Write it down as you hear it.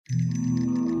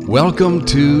Welcome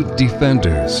to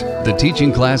Defenders, the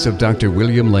teaching class of Dr.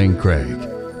 William Lane Craig.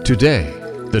 Today,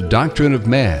 the Doctrine of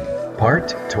Man,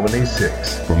 Part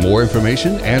 26. For more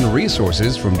information and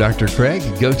resources from Dr. Craig,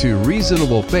 go to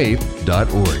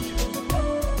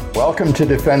reasonablefaith.org. Welcome to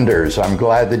Defenders. I'm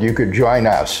glad that you could join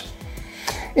us.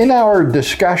 In our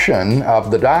discussion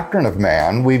of the doctrine of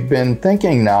man, we've been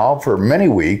thinking now for many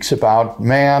weeks about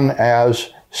man as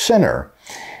sinner.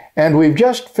 And we've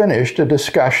just finished a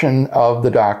discussion of the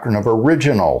doctrine of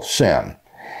original sin.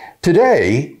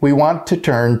 Today, we want to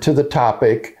turn to the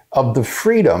topic of the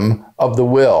freedom of the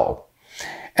will.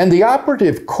 And the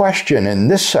operative question in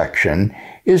this section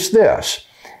is this: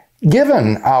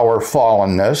 given our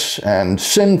fallenness and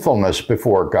sinfulness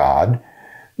before God,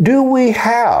 do we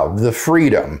have the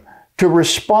freedom to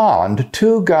respond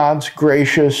to God's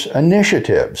gracious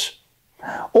initiatives?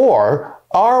 Or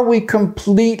are we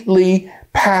completely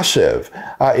passive,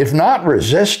 if not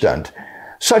resistant,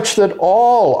 such that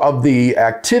all of the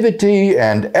activity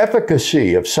and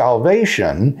efficacy of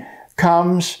salvation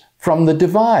comes from the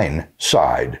divine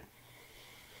side?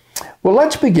 Well,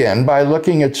 let's begin by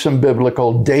looking at some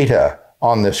biblical data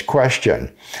on this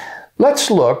question.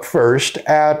 Let's look first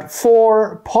at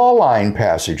 4 Pauline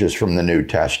passages from the New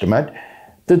Testament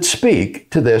that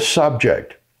speak to this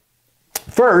subject.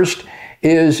 First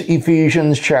is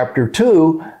Ephesians chapter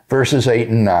 2, verses 8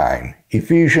 and 9.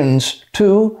 Ephesians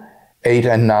 2, 8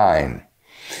 and 9.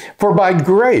 For by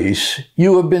grace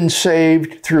you have been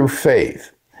saved through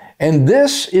faith, and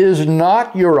this is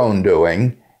not your own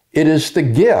doing, it is the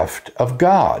gift of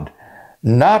God,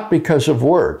 not because of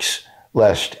works,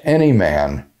 lest any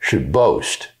man should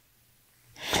boast.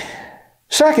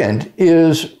 Second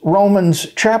is Romans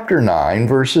chapter 9,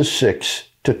 verses 6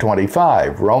 to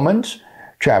 25. Romans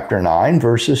chapter 9,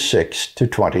 verses 6 to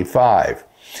 25.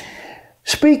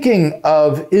 Speaking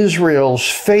of Israel's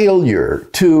failure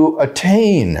to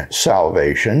attain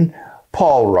salvation,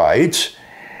 Paul writes,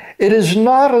 "It is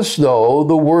not as though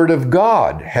the word of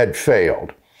God had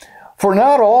failed, for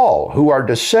not all who are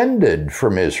descended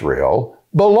from Israel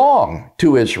belong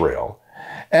to Israel,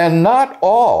 and not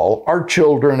all are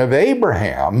children of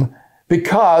Abraham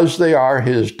because they are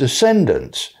his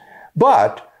descendants.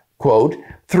 But, quote,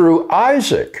 through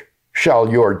Isaac shall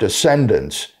your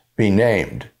descendants be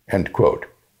named," end quote.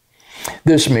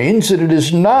 This means that it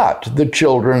is not the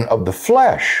children of the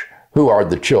flesh who are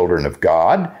the children of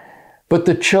God, but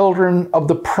the children of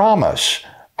the promise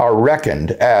are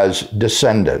reckoned as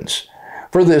descendants.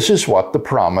 For this is what the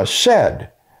promise said,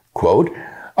 quote,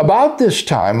 "About this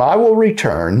time I will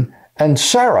return, and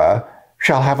Sarah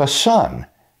shall have a son,"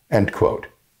 end quote.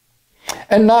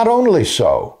 And not only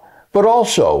so, but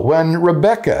also when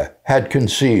Rebekah had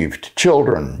conceived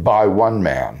children by one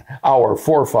man, our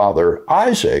forefather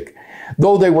Isaac,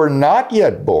 though they were not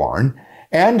yet born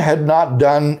and had not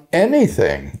done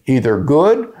anything, either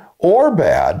good or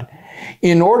bad,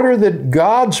 in order that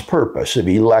God's purpose of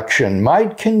election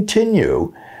might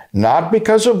continue, not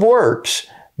because of works,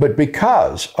 but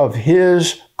because of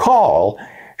his call,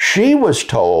 she was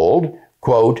told,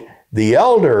 quote, "The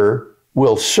elder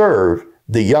will serve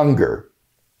the younger,"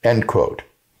 end quote.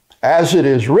 As it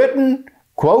is written,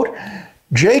 quote,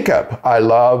 "Jacob I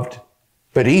loved,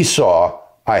 but Esau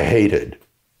I hated,"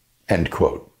 end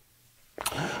quote.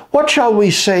 What shall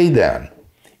we say then?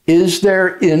 Is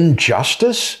there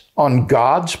injustice on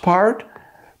God's part?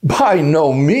 By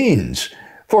no means,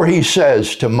 for he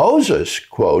says to Moses,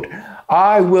 quote,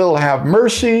 "I will have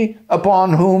mercy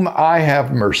upon whom I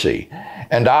have mercy,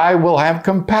 and I will have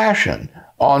compassion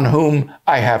on whom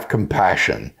I have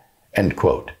compassion," end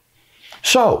quote.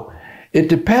 So, it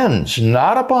depends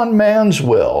not upon man's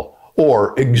will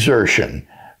or exertion,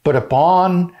 but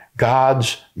upon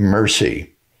God's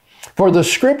mercy. For the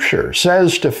scripture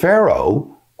says to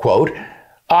Pharaoh, quote,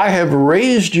 "I have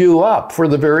raised you up for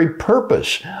the very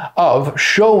purpose of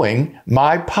showing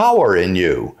my power in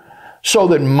you, so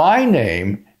that my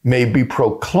name may be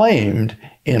proclaimed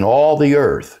in all the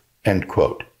earth," end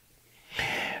quote.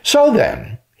 So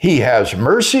then, he has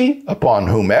mercy upon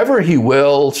whomever he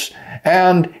wills,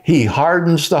 and he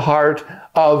hardens the heart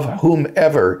of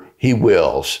whomever he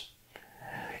wills.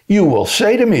 You will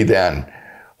say to me then,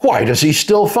 why does he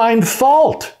still find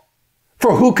fault?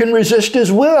 For who can resist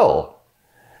his will?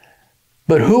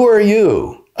 But who are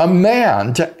you, a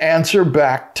man, to answer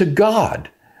back to God?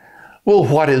 Will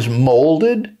what is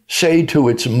molded say to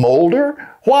its molder,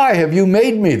 "Why have you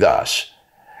made me thus?"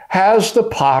 Has the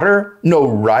potter no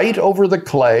right over the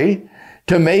clay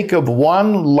to make of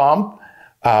one lump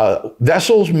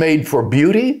vessels made for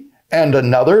beauty and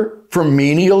another for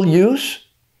menial use?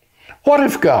 What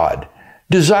if God,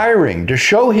 desiring to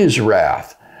show his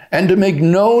wrath and to make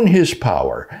known his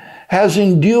power, has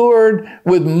endured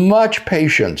with much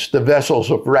patience the vessels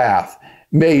of wrath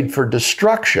made for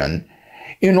destruction,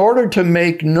 in order to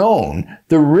make known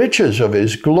the riches of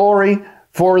his glory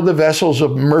for the vessels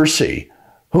of mercy,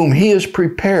 whom he has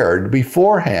prepared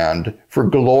beforehand for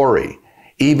glory,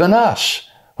 even us,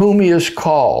 whom he has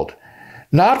called,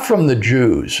 not from the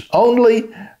Jews only,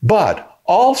 but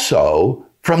also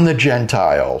from the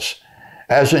Gentiles.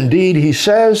 As indeed he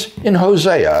says in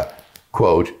Hosea,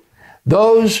 quote,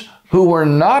 "Those who were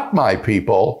not my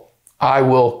people, I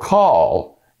will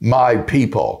call my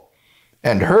people,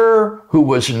 and her who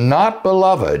was not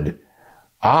beloved,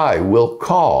 I will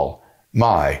call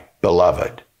my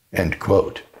beloved," end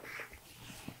quote.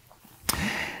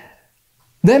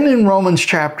 Then in Romans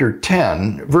chapter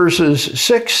 10, verses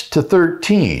 6 to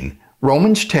 13,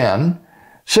 Romans 10,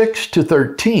 6 to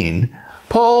 13,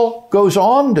 Paul goes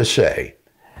on to say,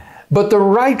 "But the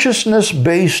righteousness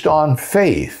based on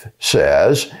faith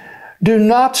says, 'Do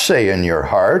not say in your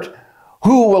heart,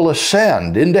 who will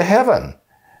ascend into heaven?'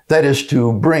 That is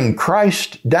to bring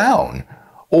Christ down.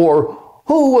 Or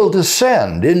who will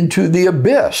descend into the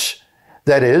abyss?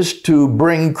 That is to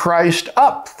bring Christ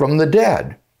up from the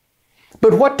dead.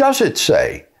 But what does it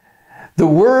say? The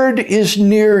word is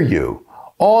near you,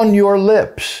 on your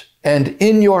lips and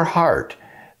in your heart.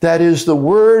 That is the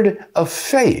word of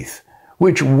faith,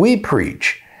 which we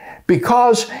preach.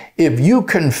 Because if you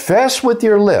confess with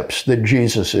your lips that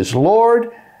Jesus is Lord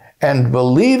and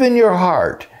believe in your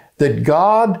heart that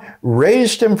God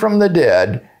raised him from the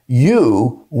dead,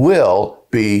 you will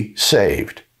be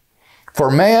saved. For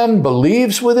man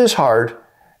believes with his heart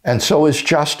and so is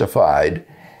justified,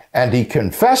 and he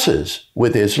confesses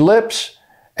with his lips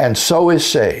and so is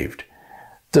saved.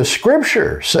 The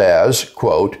scripture says,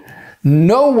 quote,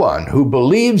 no one who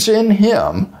believes in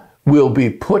him will be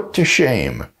put to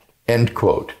shame, end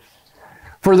quote.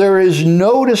 For there is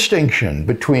no distinction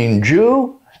between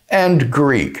Jew and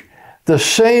Greek. The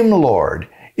same Lord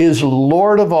is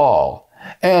Lord of all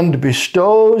and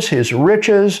bestows his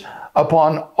riches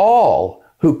upon all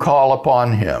who call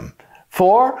upon him.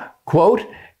 For, quote,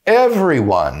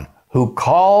 everyone who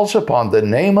calls upon the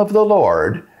name of the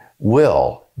Lord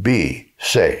will be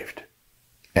saved,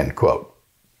 end quote.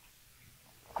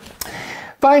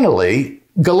 Finally,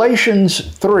 Galatians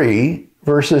 3,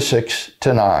 verses 6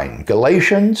 to 9.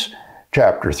 Galatians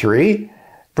chapter 3,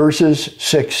 verses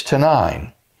 6 to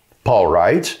 9. Paul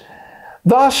writes,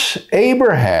 thus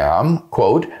Abraham,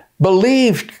 quote,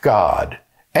 believed God,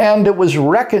 and it was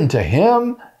reckoned to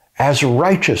him as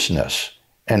righteousness,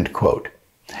 end quote.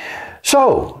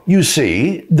 So you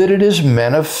see that it is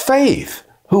men of faith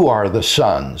who are the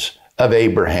sons of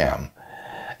Abraham.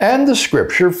 And the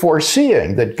scripture,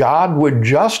 foreseeing that God would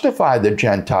justify the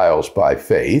Gentiles by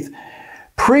faith,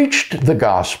 preached the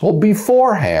gospel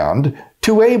beforehand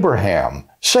to Abraham,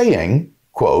 saying,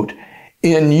 quote,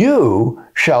 in you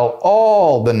shall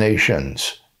all the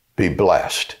nations be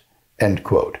blessed, end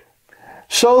quote.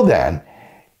 So then,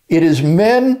 it is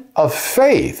men of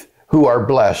faith who are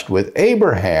blessed with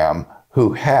Abraham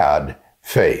who had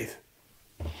faith.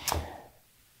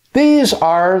 These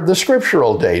are the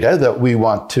scriptural data that we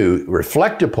want to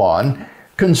reflect upon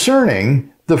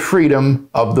concerning the freedom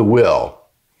of the will.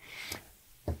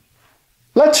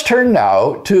 Let's turn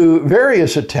now to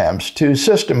various attempts to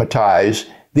systematize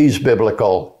these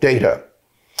biblical data.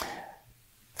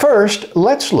 First,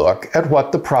 let's look at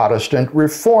what the Protestant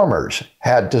reformers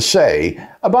had to say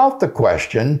about the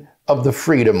question of the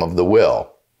freedom of the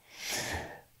will.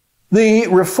 The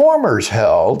reformers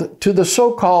held to the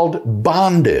so-called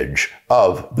bondage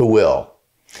of the will.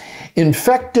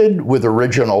 Infected with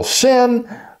original sin,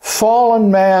 fallen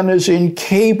man is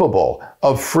incapable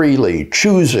of freely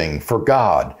choosing for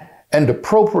God and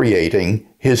appropriating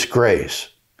his grace.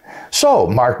 So,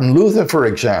 Martin Luther, for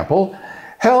example,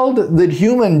 held that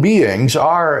human beings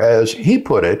are, as he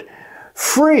put it,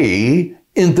 free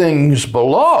in things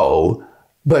below,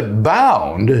 but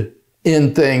bound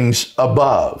in things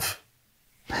above.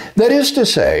 That is to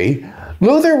say,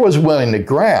 Luther was willing to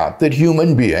grant that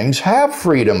human beings have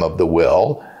freedom of the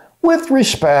will with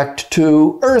respect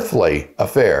to earthly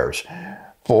affairs.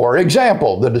 For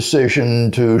example, the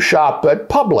decision to shop at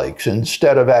Publix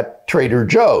instead of at Trader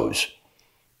Joe's.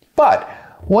 But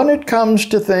when it comes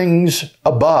to things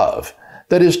above,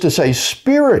 that is to say,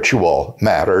 spiritual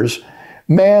matters,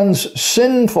 man's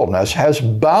sinfulness has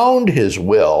bound his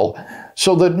will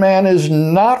so that man is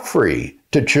not free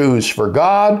to choose for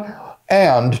God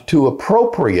and to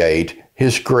appropriate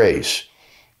his grace.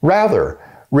 Rather,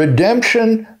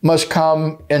 redemption must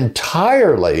come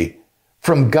entirely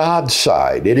from God's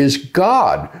side. It is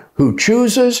God who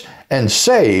chooses and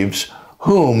saves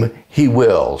whom he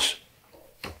wills.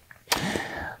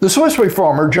 The Swiss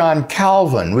reformer John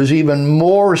Calvin was even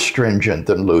more stringent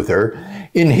than Luther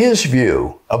in his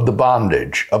view of the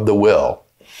bondage of the will.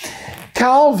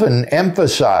 Calvin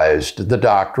emphasized the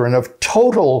doctrine of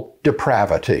total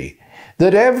depravity,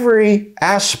 that every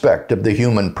aspect of the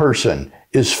human person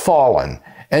is fallen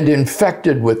and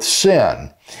infected with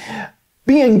sin.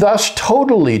 Being thus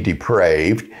totally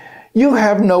depraved, you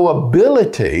have no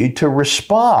ability to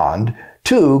respond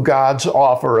to God's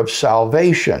offer of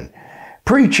salvation.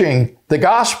 Preaching the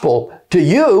gospel to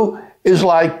you is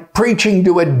like preaching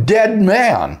to a dead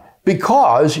man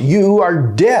because you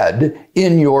are dead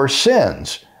in your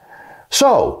sins.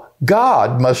 So,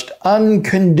 God must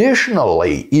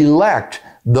unconditionally elect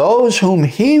those whom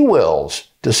he wills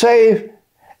to save,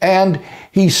 and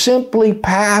he simply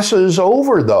passes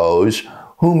over those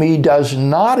whom he does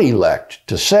not elect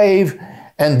to save,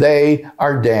 and they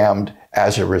are damned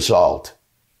as a result.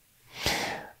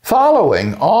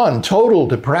 Following on total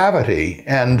depravity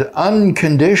and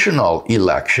unconditional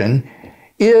election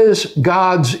is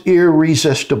God's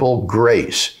irresistible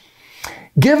grace.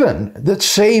 Given that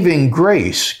saving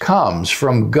grace comes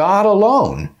from God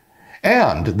alone,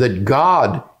 and that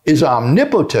God is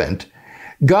omnipotent,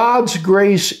 God's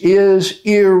grace is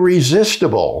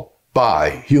irresistible by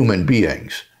human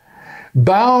beings.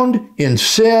 Bound in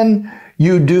sin,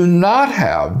 you do not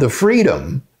have the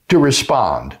freedom to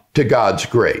respond to God's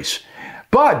grace,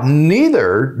 but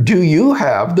neither do you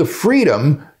have the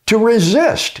freedom to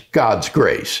resist God's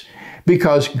grace,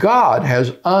 because God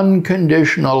has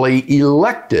unconditionally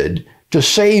elected to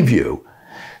save you.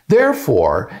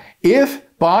 Therefore, if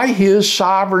by his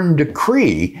sovereign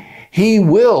decree he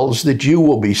wills that you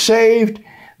will be saved,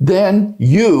 then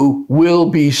you will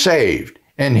be saved,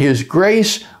 and his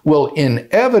grace will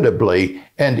inevitably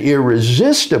and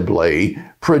irresistibly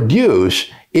produce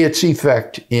its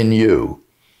effect in you.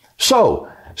 So,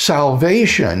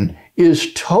 salvation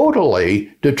is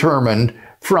totally determined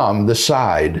from the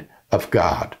side of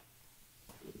God.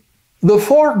 The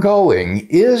foregoing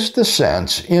is the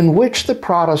sense in which the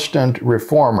Protestant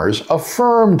reformers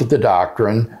affirmed the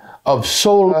doctrine of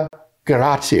sola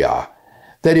gratia,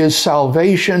 that is,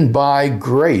 salvation by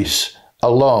grace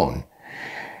alone.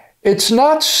 It's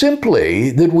not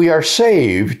simply that we are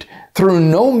saved through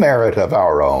no merit of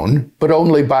our own, but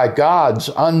only by God's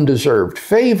undeserved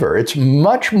favor. It's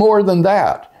much more than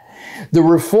that. The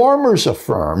reformers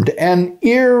affirmed an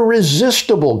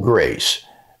irresistible grace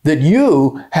that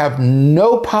you have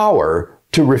no power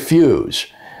to refuse.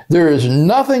 There is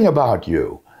nothing about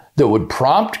you that would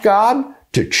prompt God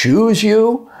to choose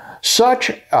you,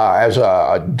 such as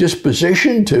a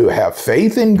disposition to have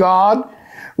faith in God.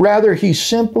 Rather, he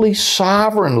simply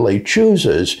sovereignly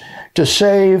chooses to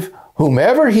save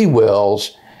whomever he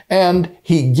wills, and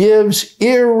he gives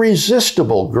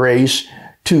irresistible grace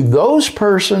to those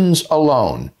persons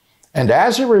alone. And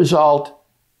as a result,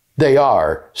 they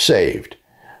are saved.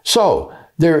 So,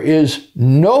 there is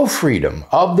no freedom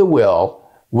of the will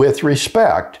with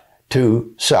respect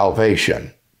to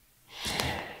salvation.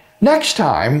 Next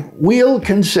time, we'll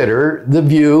consider the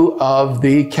view of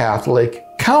the Catholic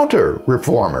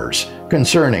counter-reformers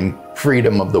concerning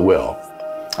freedom of the will.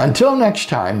 Until next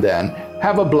time, then,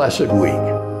 have a blessed week.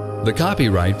 The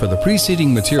copyright for the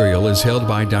preceding material is held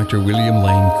by Dr. William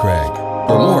Lane Craig.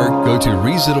 For more, go to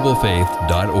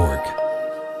reasonablefaith.org.